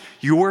quench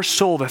your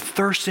soul, the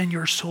thirst in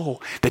your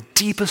soul, the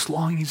deepest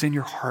longings in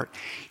your heart,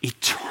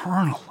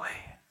 eternally.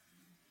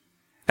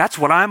 That's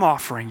what I'm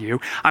offering you.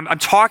 I'm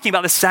talking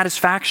about the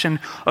satisfaction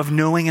of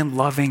knowing and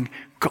loving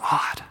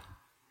God.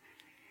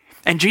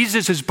 And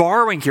Jesus is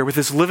borrowing here with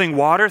this living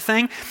water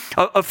thing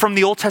from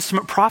the Old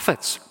Testament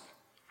prophets,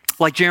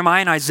 like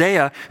Jeremiah and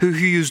Isaiah, who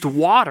used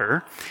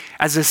water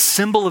as a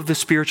symbol of the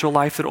spiritual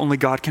life that only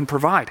God can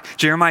provide.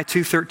 Jeremiah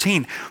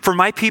 2:13, for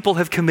my people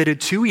have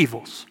committed two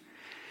evils.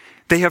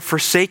 They have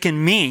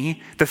forsaken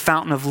me, the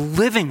fountain of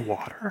living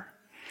water,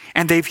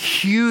 and they've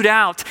hewed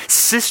out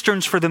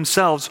cisterns for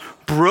themselves,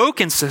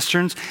 broken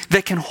cisterns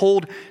that can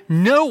hold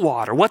no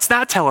water. What's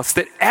that tell us?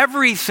 That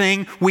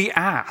everything we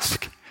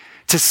ask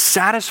to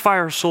satisfy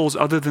our souls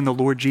other than the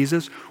Lord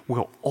Jesus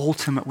will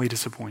ultimately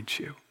disappoint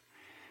you.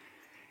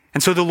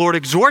 And so the Lord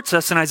exhorts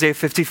us in Isaiah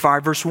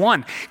 55, verse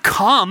 1,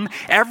 come,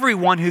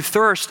 everyone who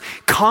thirsts,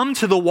 come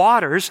to the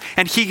waters,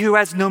 and he who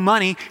has no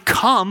money,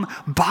 come,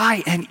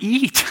 buy and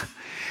eat.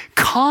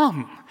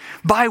 Come,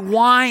 buy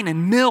wine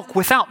and milk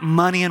without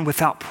money and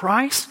without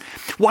price.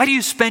 Why do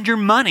you spend your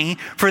money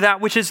for that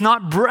which is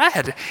not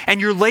bread, and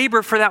your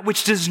labor for that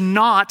which does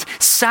not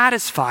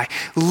satisfy?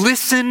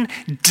 Listen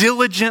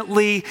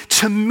diligently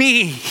to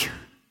me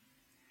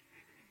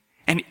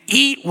and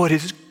eat what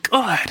is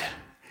good.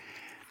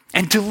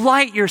 And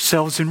delight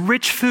yourselves in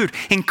rich food.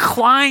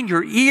 Incline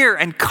your ear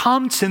and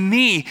come to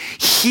me.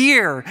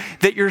 Hear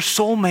that your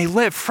soul may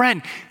live.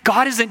 Friend,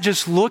 God isn't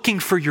just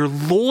looking for your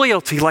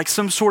loyalty like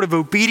some sort of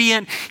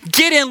obedient,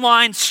 get in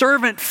line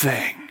servant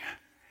thing.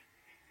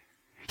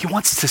 He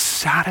wants to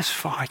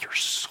satisfy your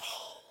soul.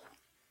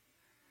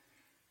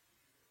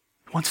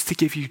 He wants to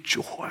give you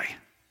joy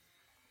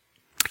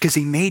because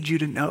he made you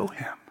to know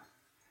him.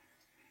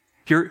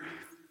 You're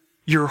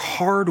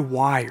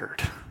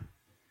hardwired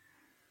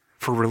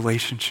for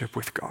relationship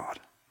with God.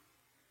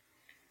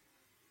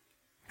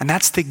 And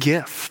that's the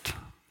gift,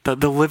 the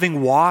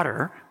living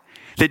water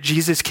that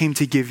Jesus came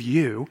to give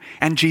you,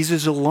 and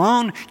Jesus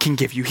alone can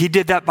give you. He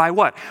did that by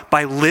what?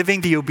 By living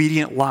the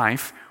obedient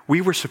life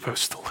we were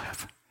supposed to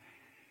live.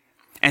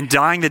 And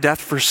dying the death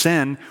for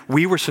sin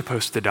we were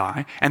supposed to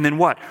die. And then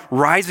what?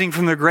 Rising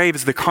from the grave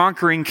as the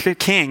conquering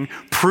king,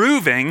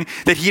 proving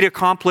that he'd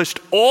accomplished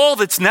all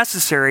that's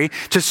necessary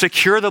to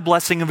secure the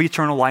blessing of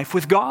eternal life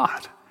with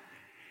God.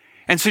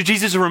 And so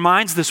Jesus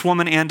reminds this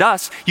woman and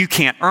us, you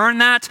can't earn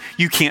that,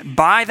 you can't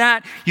buy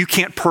that, you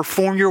can't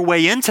perform your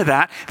way into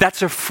that.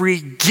 That's a free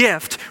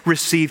gift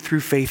received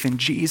through faith in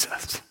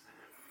Jesus.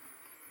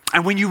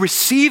 And when you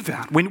receive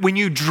that, when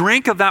you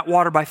drink of that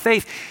water by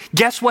faith,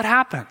 guess what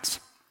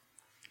happens?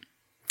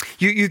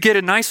 You get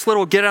a nice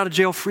little get out of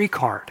jail free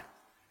card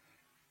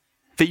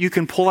that you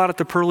can pull out at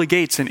the pearly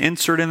gates and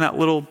insert in that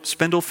little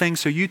spindle thing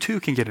so you too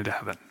can get into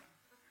heaven.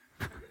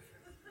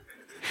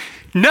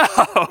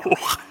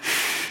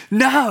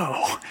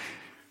 No.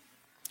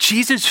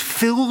 Jesus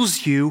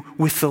fills you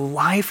with the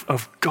life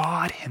of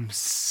God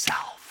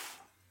himself.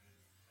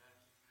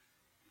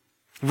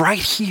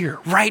 Right here,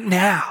 right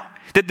now.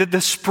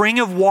 The spring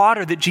of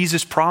water that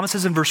Jesus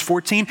promises in verse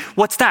 14,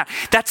 what's that?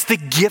 That's the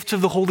gift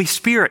of the Holy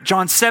Spirit.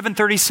 John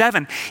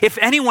 7:37, if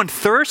anyone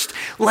thirsts,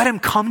 let him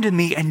come to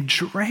me and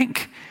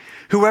drink.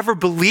 Whoever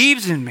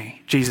believes in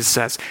me, Jesus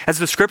says, as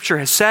the scripture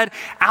has said,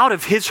 out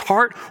of his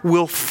heart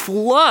will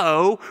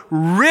flow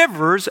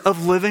rivers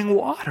of living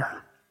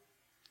water.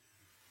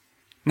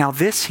 Now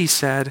this he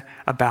said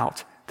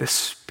about the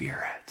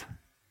Spirit,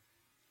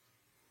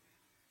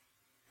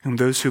 whom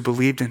those who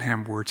believed in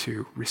him were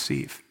to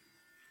receive.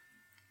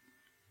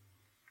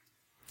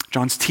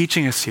 John's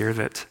teaching us here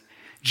that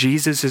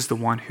Jesus is the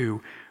one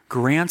who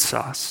grants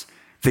us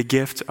the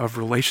gift of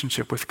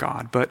relationship with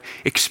God, but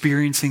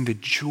experiencing the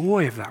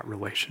joy of that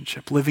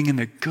relationship, living in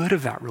the good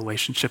of that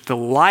relationship, the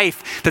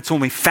life that's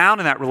only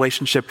found in that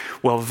relationship,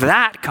 well,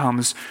 that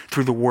comes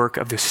through the work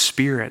of the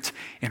Spirit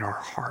in our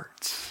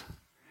hearts.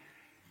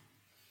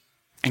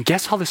 And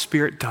guess how the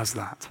Spirit does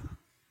that?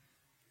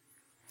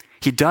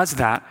 He does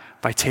that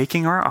by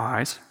taking our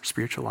eyes,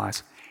 spiritual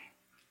eyes,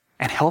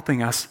 and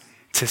helping us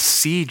to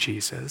see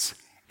Jesus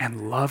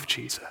and love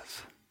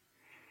Jesus.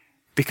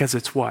 Because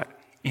it's what?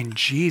 In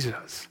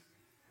Jesus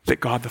that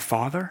God the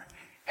Father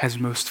has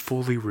most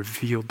fully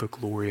revealed the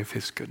glory of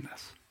his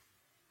goodness.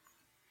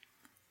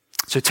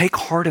 So take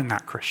heart in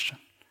that, Christian.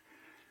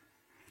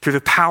 Through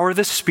the power of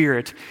the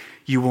Spirit,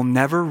 you will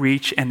never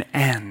reach an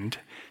end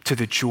to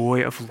the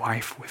joy of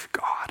life with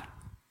God.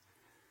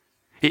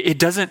 It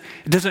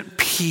doesn't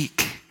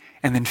peak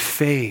and then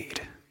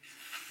fade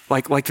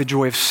like the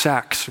joy of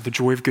sex or the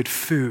joy of good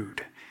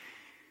food.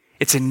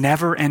 It's a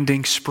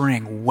never-ending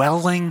spring,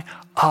 welling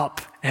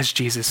up, as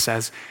Jesus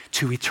says,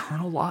 to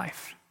eternal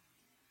life.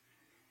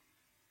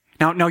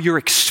 Now our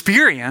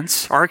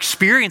experience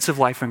of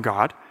life in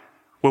God,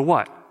 will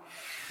what?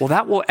 Well,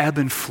 that will ebb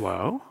and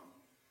flow,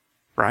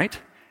 right?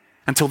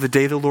 Until the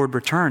day the Lord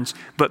returns.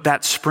 But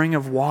that spring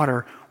of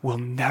water will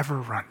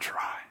never run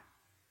dry.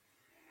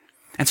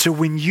 And so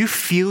when you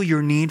feel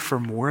your need for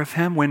more of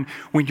him, when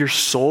your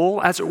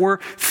soul, as it were,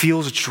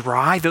 feels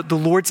dry, the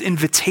Lord's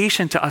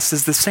invitation to us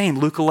is the same.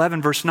 Luke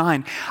 11, verse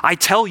 9, I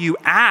tell you,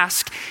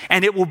 ask,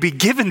 and it will be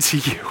given to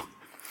you.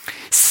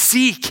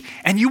 Seek,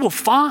 and you will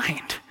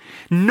find.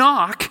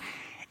 Knock,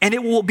 and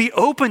it will be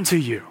open to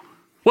you.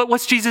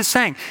 What's Jesus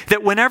saying?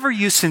 That whenever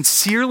you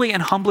sincerely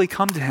and humbly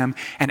come to him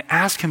and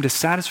ask him to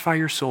satisfy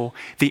your soul,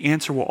 the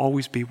answer will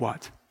always be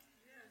what?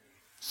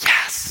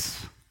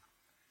 Yes.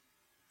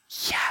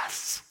 Yes.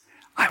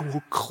 I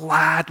will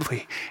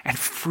gladly and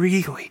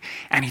freely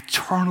and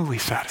eternally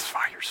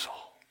satisfy your soul.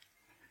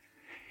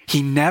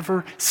 He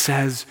never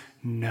says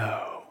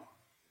no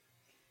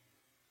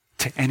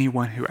to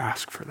anyone who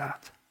asks for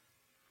that.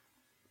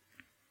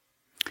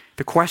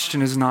 The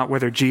question is not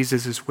whether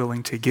Jesus is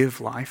willing to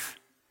give life.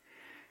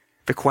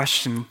 The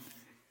question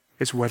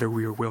is whether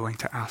we are willing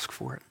to ask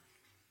for it.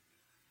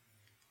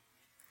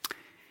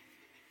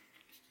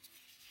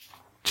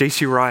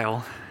 J.C.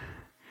 Ryle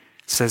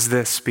says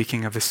this,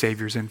 speaking of the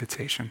Savior's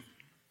invitation.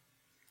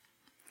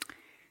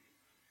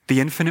 The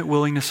infinite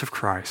willingness of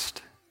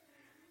Christ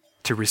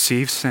to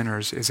receive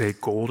sinners is a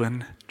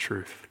golden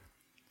truth,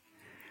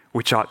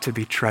 which ought to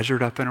be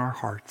treasured up in our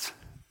hearts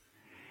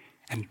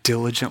and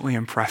diligently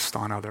impressed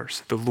on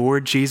others. The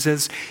Lord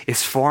Jesus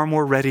is far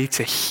more ready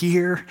to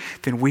hear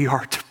than we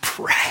are to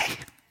pray,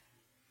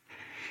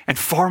 and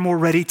far more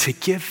ready to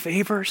give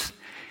favors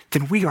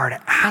than we are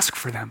to ask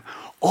for them.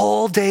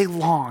 All day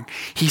long,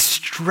 he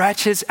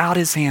stretches out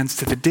his hands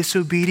to the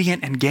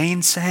disobedient and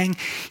gainsaying.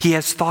 He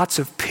has thoughts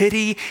of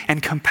pity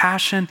and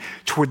compassion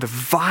toward the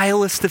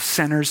vilest of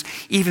sinners,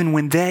 even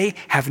when they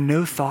have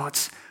no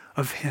thoughts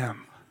of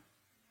him.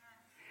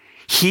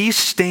 He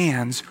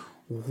stands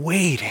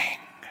waiting.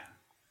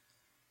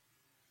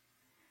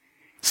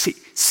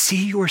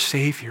 See your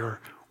Savior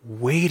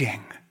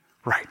waiting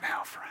right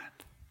now, friend.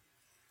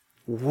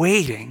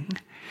 Waiting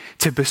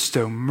to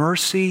bestow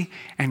mercy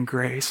and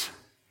grace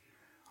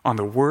on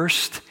the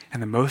worst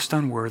and the most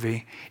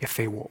unworthy if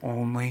they will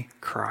only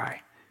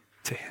cry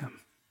to him.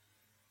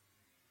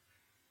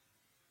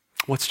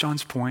 What's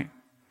John's point?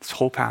 This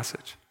whole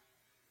passage.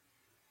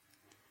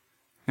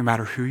 No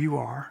matter who you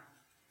are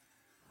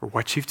or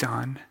what you've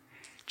done,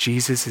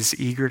 Jesus is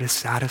eager to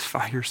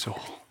satisfy your soul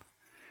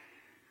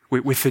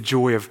with the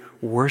joy of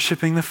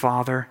worshiping the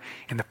Father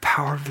and the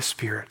power of the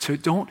Spirit. So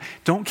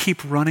don't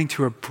keep running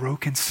to a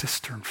broken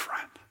cistern,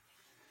 friend.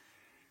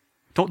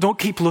 Don't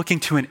keep looking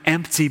to an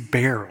empty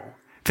barrel,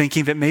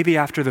 thinking that maybe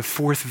after the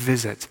fourth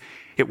visit,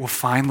 it will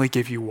finally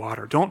give you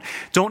water. Don't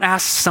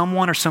ask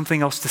someone or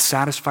something else to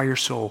satisfy your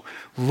soul.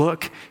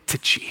 Look to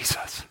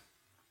Jesus.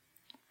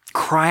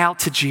 Cry out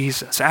to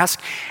Jesus.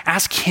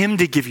 Ask him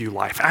to give you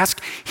life.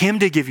 Ask him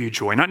to give you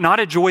joy.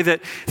 Not a joy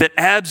that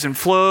ebbs and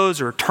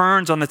flows or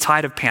turns on the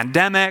tide of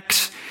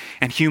pandemics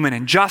and human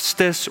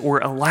injustice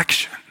or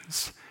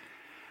elections,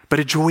 but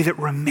a joy that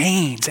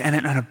remains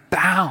and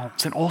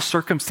abounds in all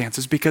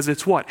circumstances, because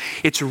it's what?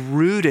 It's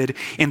rooted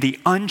in the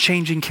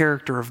unchanging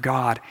character of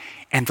God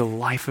and the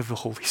life of the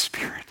Holy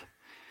Spirit.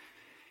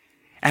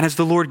 And as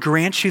the Lord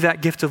grants you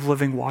that gift of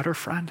living water,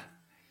 friend,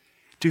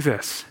 do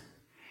this.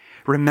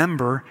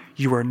 Remember,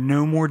 you are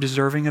no more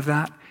deserving of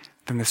that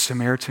than the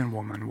Samaritan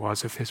woman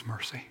was of his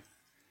mercy.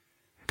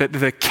 That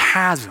the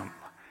chasm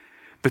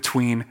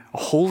between a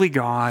holy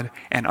God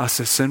and us,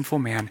 a sinful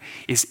man,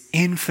 is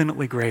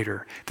infinitely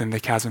greater than the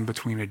chasm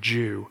between a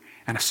Jew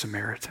and a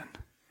Samaritan.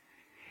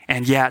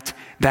 And yet,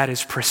 that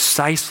is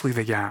precisely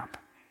the gap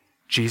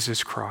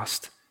Jesus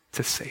crossed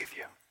to save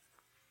you.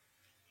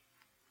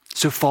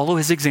 So follow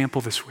his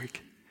example this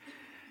week.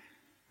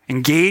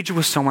 Engage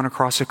with someone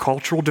across a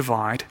cultural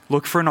divide.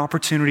 Look for an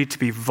opportunity to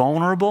be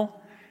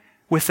vulnerable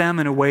with them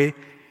in a way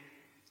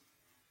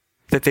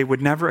that they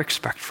would never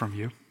expect from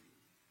you.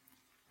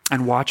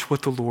 and watch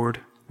what the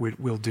Lord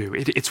will do.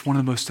 It's one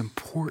of the most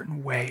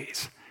important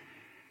ways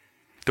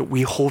that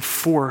we hold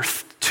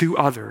forth to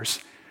others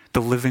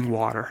the living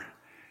water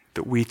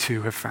that we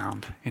too have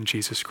found in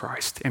Jesus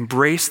Christ.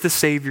 Embrace the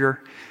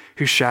Savior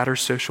who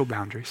shatters social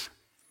boundaries,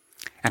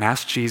 and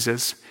ask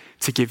Jesus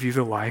to give you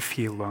the life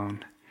he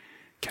alone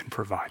can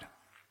provide.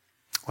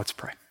 Let's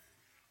pray.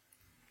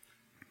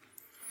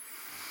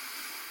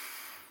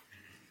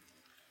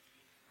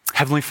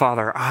 Heavenly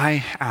Father,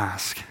 I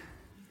ask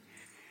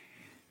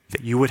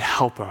that you would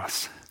help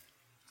us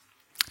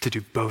to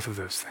do both of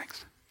those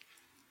things.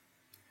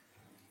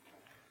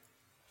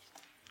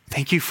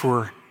 Thank you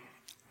for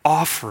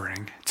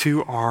offering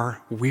to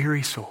our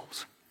weary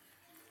souls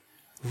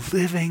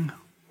living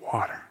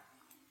water.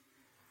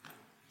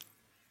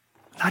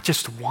 Not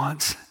just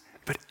once,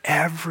 but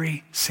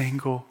every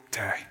single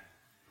day.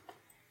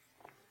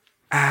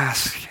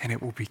 Ask and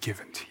it will be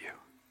given to you.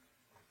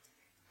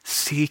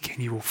 Seek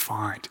and you will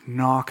find.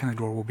 Knock and the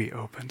door will be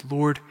opened.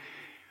 Lord,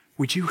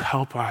 would you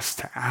help us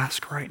to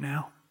ask right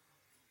now?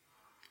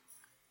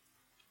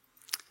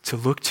 To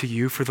look to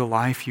you for the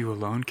life you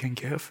alone can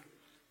give?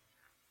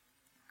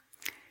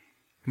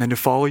 And then to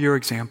follow your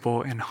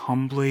example in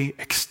humbly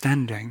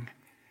extending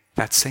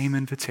that same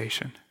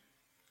invitation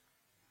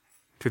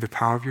through the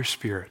power of your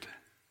Spirit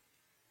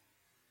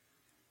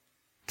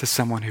to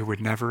someone who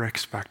would never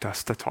expect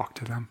us to talk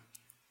to them.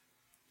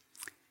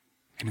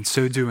 And in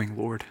so doing,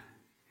 Lord,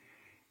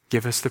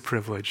 give us the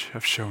privilege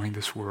of showing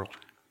this world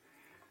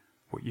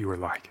what you are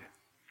like.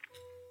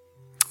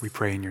 We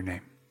pray in your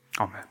name.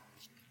 Amen.